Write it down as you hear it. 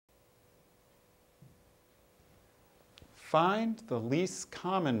Find the least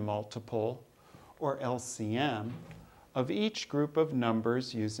common multiple, or LCM, of each group of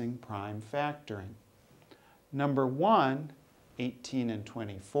numbers using prime factoring. Number 1, 18 and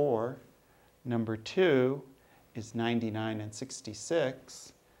 24. Number 2 is 99 and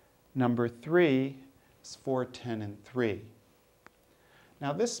 66. Number 3 is 4, 10, and 3.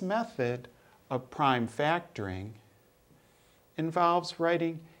 Now this method of prime factoring involves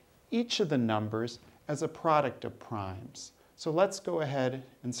writing each of the numbers as a product of primes. So let's go ahead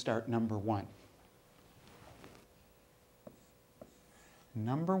and start number 1.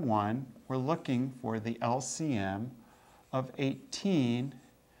 Number 1, we're looking for the LCM of 18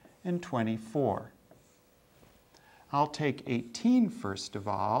 and 24. I'll take 18 first of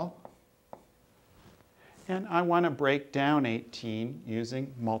all, and I want to break down 18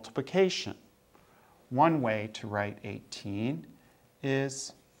 using multiplication. One way to write 18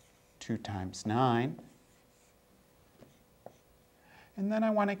 is 2 times 9. And then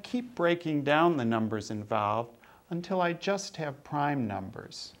I want to keep breaking down the numbers involved until I just have prime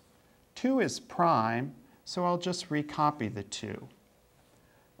numbers. 2 is prime, so I'll just recopy the 2.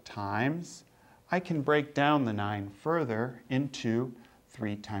 Times, I can break down the 9 further into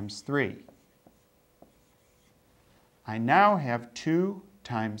 3 times 3. I now have 2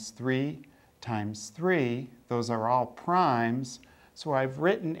 times 3 times 3. Those are all primes, so I've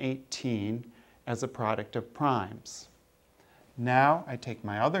written 18 as a product of primes. Now I take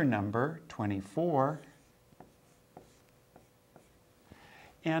my other number, 24,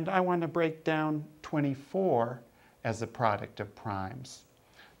 and I want to break down 24 as a product of primes.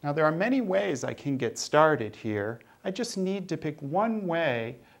 Now there are many ways I can get started here. I just need to pick one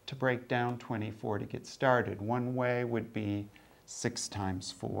way to break down 24 to get started. One way would be 6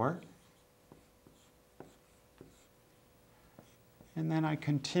 times 4. And then I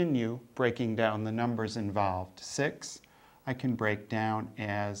continue breaking down the numbers involved. 6 I can break down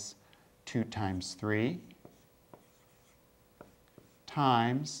as 2 times 3.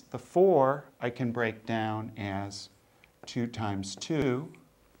 Times the 4 I can break down as 2 times 2.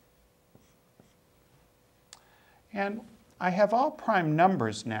 And I have all prime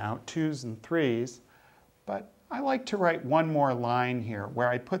numbers now, 2's and 3's, but I like to write one more line here where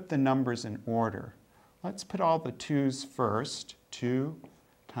I put the numbers in order. Let's put all the 2's first, 2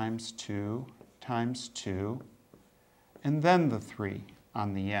 times 2 times 2, and then the 3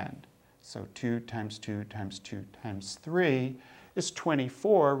 on the end. So 2 times 2 times 2 times 3 is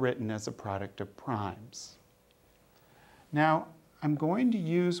 24 written as a product of primes. Now I'm going to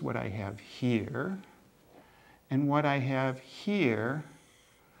use what I have here and what I have here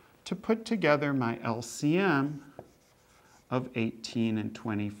to put together my LCM of 18 and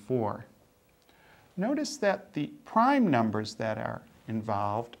 24. Notice that the prime numbers that are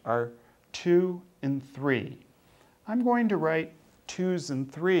involved are 2 and 3. I'm going to write 2's and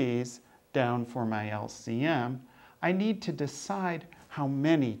 3's down for my LCM. I need to decide how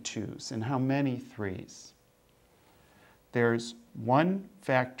many 2's and how many 3's. There's one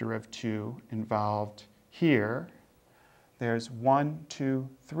factor of 2 involved here. There's 1, 2,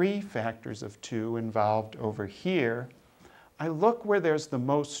 3 factors of 2 involved over here. I look where there's the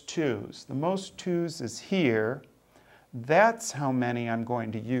most 2's. The most 2's is here. That's how many I'm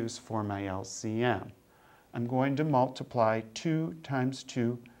going to use for my LCM. I'm going to multiply 2 times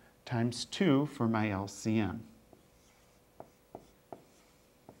 2 times 2 for my LCM.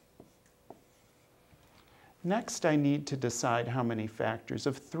 Next, I need to decide how many factors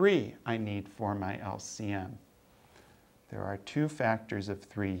of 3 I need for my LCM. There are 2 factors of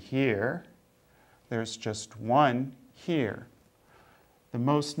 3 here. There's just 1 here. The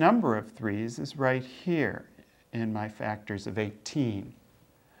most number of 3's is right here in my factors of 18.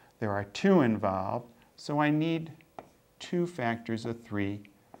 There are 2 involved, so I need 2 factors of 3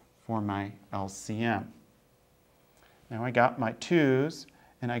 for my LCM. Now I got my 2's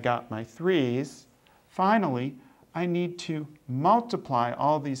and I got my 3's. Finally, I need to multiply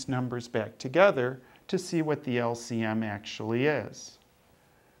all these numbers back together to see what the LCM actually is.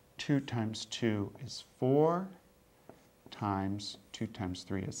 2 times 2 is 4, times 2 times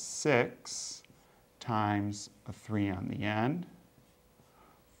 3 is 6, times a 3 on the end.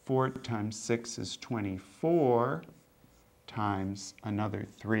 4 times 6 is 24, times another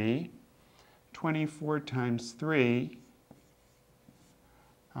 3. 24 times 3,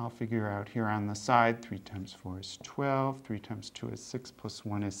 I'll figure out here on the side, 3 times 4 is 12, 3 times 2 is 6, plus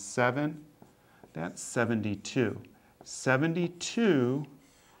 1 is 7. That's 72. 72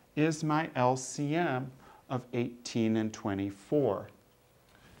 is my LCM of 18 and 24.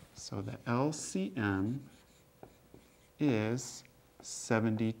 So the LCM is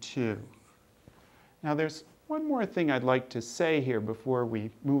 72. Now there's one more thing I'd like to say here before we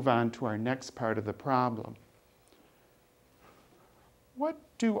move on to our next part of the problem. What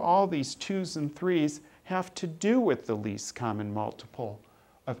do all these 2's and 3's have to do with the least common multiple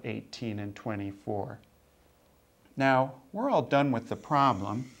of 18 and 24? Now, we're all done with the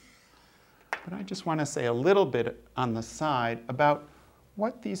problem, but I just want to say a little bit on the side about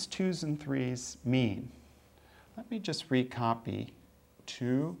what these 2's and 3's mean. Let me just recopy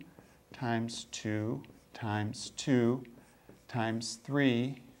 2 times 2 times 2 times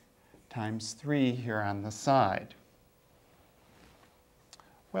 3 times 3 here on the side.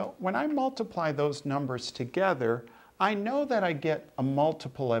 Well, when I multiply those numbers together, I know that I get a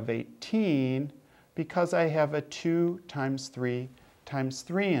multiple of 18 because I have a 2 times 3 times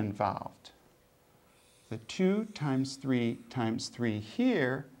 3 involved. The 2 times 3 times 3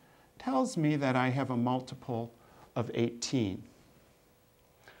 here tells me that I have a multiple of 18.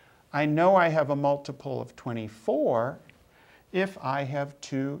 I know I have a multiple of 24 if I have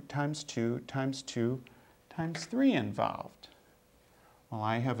 2 times 2 times 2 times 3 involved. Well,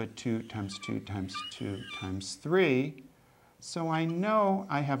 I have a 2 times 2 times 2 times 3, so I know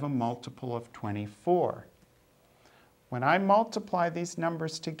I have a multiple of 24. When I multiply these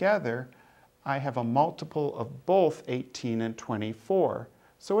numbers together, I have a multiple of both 18 and 24,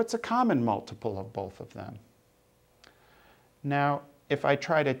 so it's a common multiple of both of them. Now, if I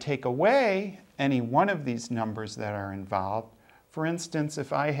try to take away any one of these numbers that are involved, for instance,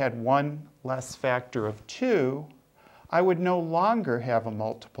 if I had one less factor of 2, I would no longer have a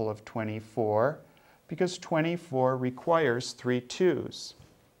multiple of 24 because 24 requires 3 2's.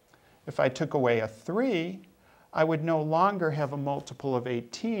 If I took away a 3, I would no longer have a multiple of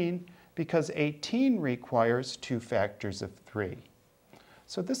 18 because 18 requires 2 factors of 3.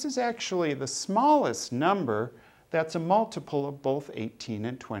 So this is actually the smallest number that's a multiple of both 18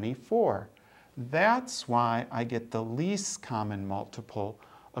 and 24. That's why I get the least common multiple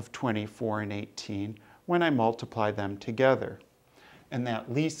of 24 and 18 when I multiply them together. And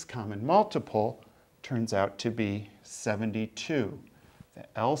that least common multiple turns out to be 72. The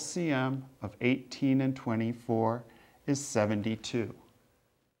LCM of 18 and 24 is 72.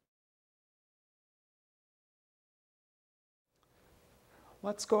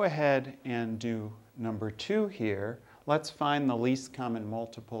 Let's go ahead and do number 2 here. Let's find the least common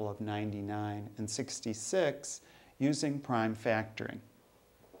multiple of 99 and 66 using prime factoring.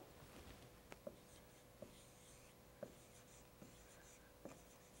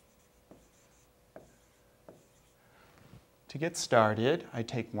 To get started, I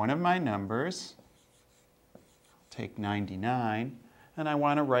take one of my numbers, take 99, and I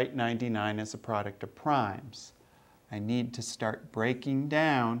want to write 99 as a product of primes. I need to start breaking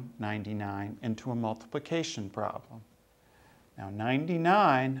down 99 into a multiplication problem. Now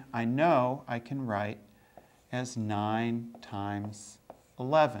 99, I know I can write as 9 times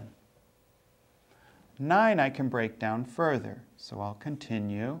 11. 9 I can break down further, so I'll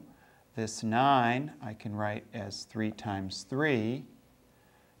continue. This 9 I can write as 3 times 3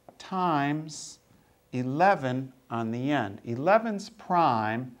 times 11 on the end. 11's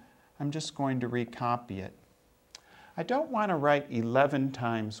prime, I'm just going to recopy it. I don't want to write 11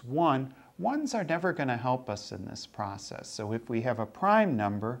 times 1. 1's are never going to help us in this process. So if we have a prime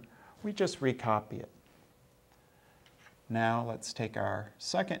number, we just recopy it. Now let's take our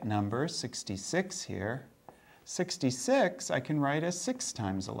second number, 66 here. 66 I can write as 6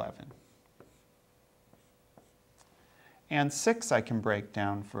 times 11. And 6 I can break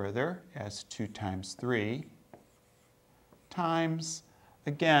down further as 2 times 3 times,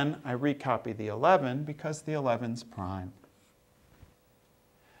 again, I recopy the 11 because the 11's prime.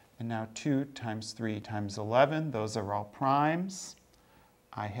 And now 2 times 3 times 11, those are all primes.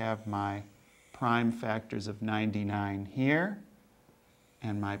 I have my prime factors of 99 here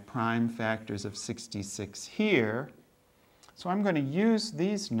and my prime factors of 66 here. So I'm going to use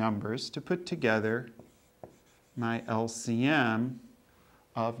these numbers to put together my LCM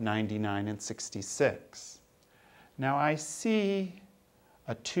of 99 and 66. Now I see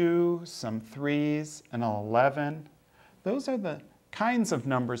a 2, some 3's, and an 11. Those are the kinds of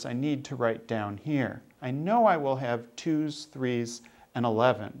numbers I need to write down here. I know I will have 2's, 3's, and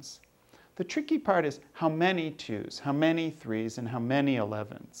 11's. The tricky part is how many 2's, how many 3's, and how many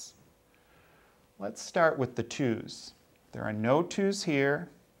 11's. Let's start with the 2's. There are no 2's here.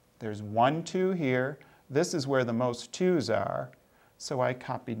 There's one 2 here. This is where the most 2's are, so I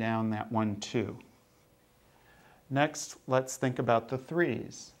copy down that 1 2. Next, let's think about the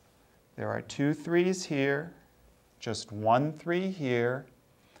 3's. There are 2 3's here, just 1 3 here.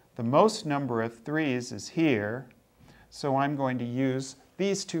 The most number of 3's is here, so I'm going to use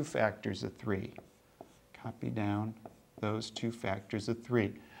these 2 factors of 3. Copy down those two factors of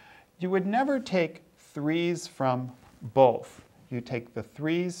 3. You would never take 3's from both. You take the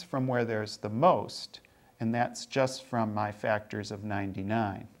 3's from where there's the most, and that's just from my factors of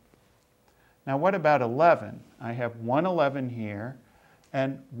 99. Now what about 11? I have one 11 here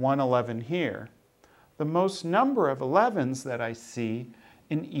and one 11 here. The most number of 11's that I see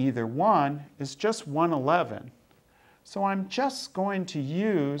in either one is just 111. So I'm just going to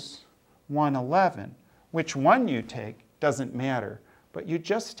use 111. Which one you take doesn't matter, but you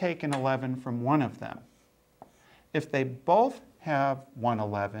just take an 11 from one of them. If they both have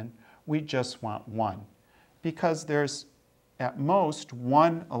 111, we just want 1, because there's at most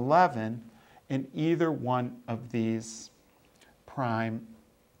 111 in either one of these prime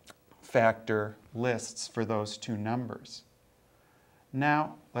factor lists for those two numbers.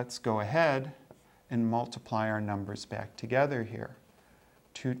 Now let's go ahead and multiply our numbers back together here.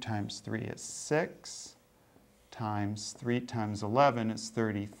 2 times 3 is 6, times 3 times 11 is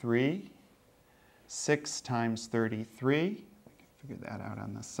 33. 6 times 33, we can figure that out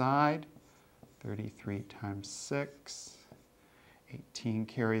on the side. 33 times 6, 18,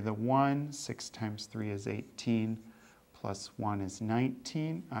 carry the 1. 6 times 3 is 18, plus 1 is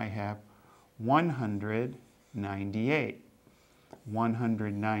 19. I have 198.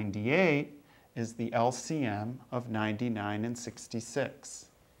 198 is the LCM of 99 and 66.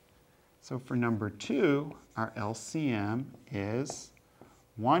 So for number 2, our LCM is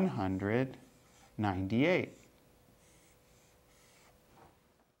 198.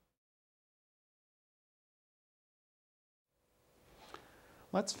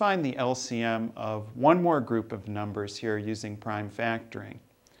 Let's find the LCM of one more group of numbers here using prime factoring.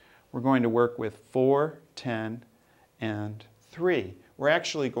 We're going to work with 4, 10, and 3. We're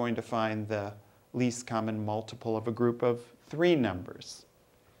actually going to find the least common multiple of a group of 3 numbers.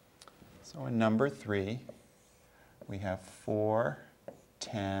 So in number 3, we have 4,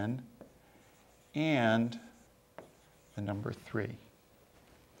 10, and the number 3.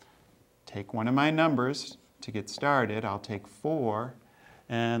 Take one of my numbers to get started. I'll take 4,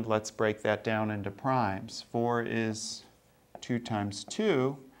 and let's break that down into primes. 4 is 2 times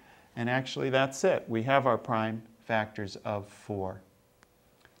 2, and actually that's it. We have our prime factors of 4.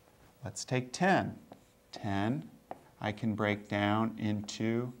 Let's take 10. 10 I can break down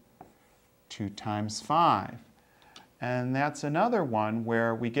into 2 times 5. And that's another one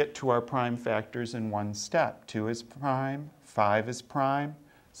where we get to our prime factors in one step. 2 is prime, 5 is prime,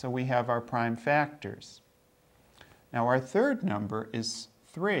 so we have our prime factors. Now our third number is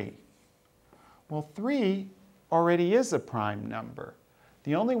 3. Well, 3 already is a prime number.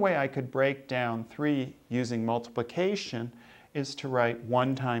 The only way I could break down 3 using multiplication is to write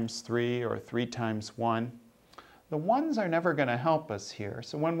 1 times 3 or 3 times 1. The 1's are never going to help us here,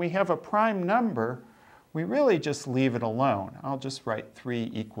 so when we have a prime number, we really just leave it alone. I'll just write 3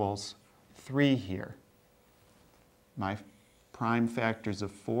 equals 3 here. My prime factors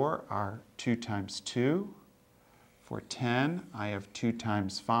of 4 are 2 times 2. For 10, I have 2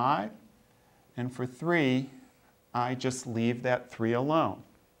 times 5. And for 3, I just leave that 3 alone.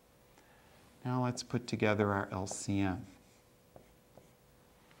 Now let's put together our LCM.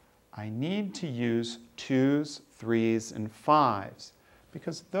 I need to use 2's, 3's, and 5's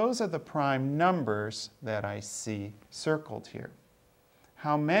because those are the prime numbers that I see circled here.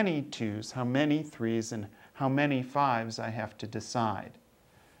 How many 2's, how many 3's, and how many 5's I have to decide.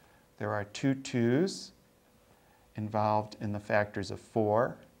 There are 2 2's involved in the factors of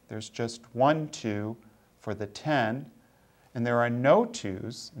 4. There's just 1 2 for the 10, and there are no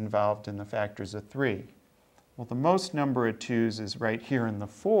 2's involved in the factors of 3. Well, the most number of 2's is right here in the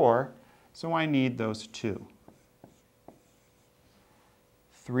 4, so I need those 2.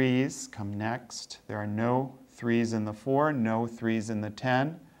 3's come next. There are no 3's in the 4, no 3's in the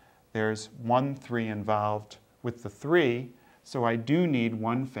 10. There's 1 3 involved with the 3, so I do need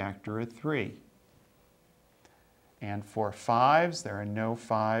one factor of 3. And for 5's, there are no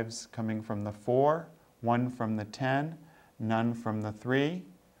 5's coming from the 4, 1 from the 10, none from the 3.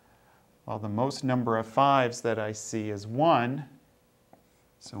 Well, the most number of 5's that I see is 1,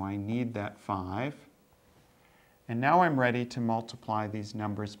 so I need that 5. And now I'm ready to multiply these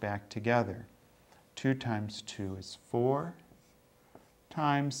numbers back together. 2 times 2 is 4,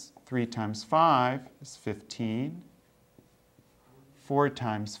 times 3 times 5 is 15. 4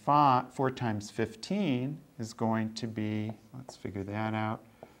 times 15 is going to be, let's figure that out,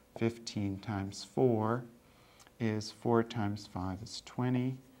 15 times 4 is 4 times 5 is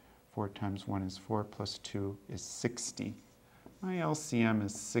 20. 4 times 1 is 4, plus 2 is 60. My LCM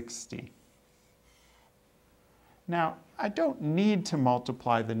is 60. Now, I don't need to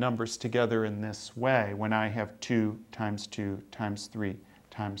multiply the numbers together in this way when I have 2 times 2 times 3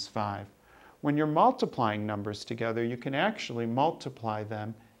 times 5. When you're multiplying numbers together, you can actually multiply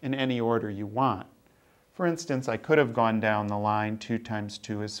them in any order you want. For instance, I could have gone down the line, 2 times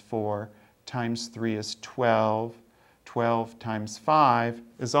 2 is 4, times 3 is 12, 12 times 5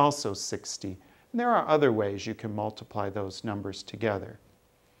 is also 60. And there are other ways you can multiply those numbers together.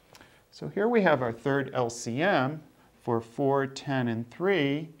 So here we have our third LCM for 4, 10, and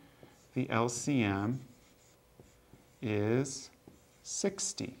 3. The LCM is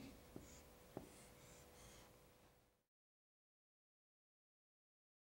 60.